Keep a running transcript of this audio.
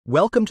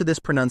Welcome to this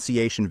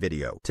pronunciation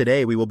video.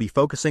 Today we will be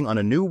focusing on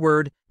a new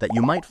word that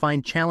you might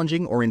find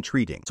challenging or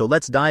intriguing. So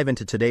let's dive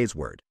into today's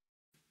word.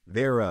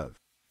 Thereof,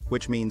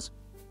 which means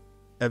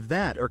of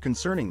that or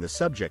concerning the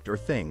subject or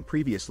thing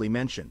previously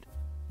mentioned.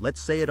 Let's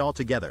say it all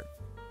together.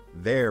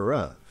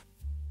 Thereof.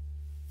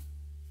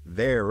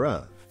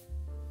 Thereof.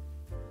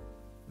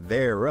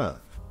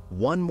 Thereof.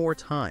 One more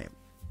time.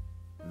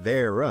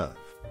 Thereof.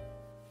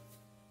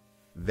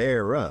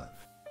 Thereof.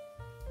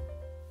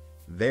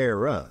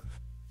 Thereof.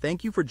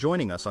 Thank you for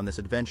joining us on this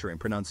adventure in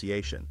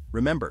pronunciation.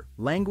 Remember,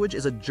 language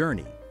is a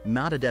journey,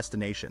 not a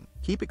destination.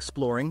 Keep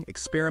exploring,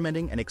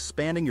 experimenting, and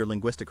expanding your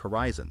linguistic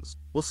horizons.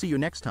 We'll see you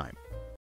next time.